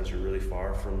like sometimes you're really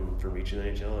far from reaching the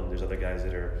NHL, and there's other guys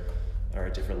that are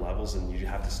at different levels, and you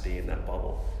have to stay in that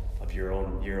bubble of your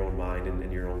own mind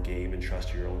and your own game, and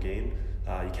trust your own game.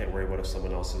 You can't worry about if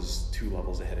someone else is 2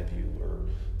 levels ahead of you or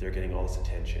they're getting all this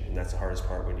attention, and that's the hardest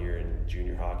part when you're in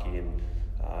junior hockey and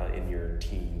in your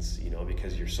teens,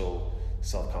 because you're so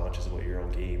self-conscious about your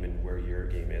own game and where your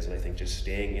game is. And I think just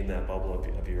staying in that bubble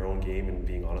of your own game and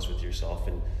being honest with yourself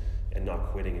and not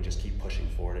quitting and just keep pushing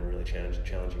forward and really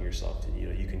challenging yourself,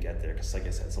 you can get there, because like I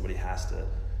said, somebody has to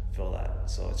fill that.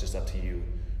 So it's just up to you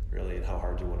really, and how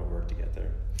hard you want to work to get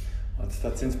there.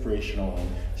 That's inspirational.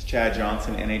 It's Chad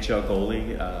Johnson, NHL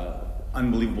goalie.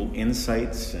 Unbelievable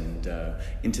insights and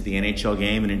into the NHL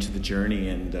game and into the journey,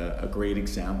 and a great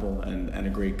example and a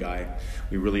great guy.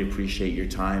 We really appreciate your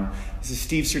time. This is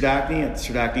Steve Serdachny at the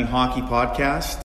Serdachny Hockey Podcast.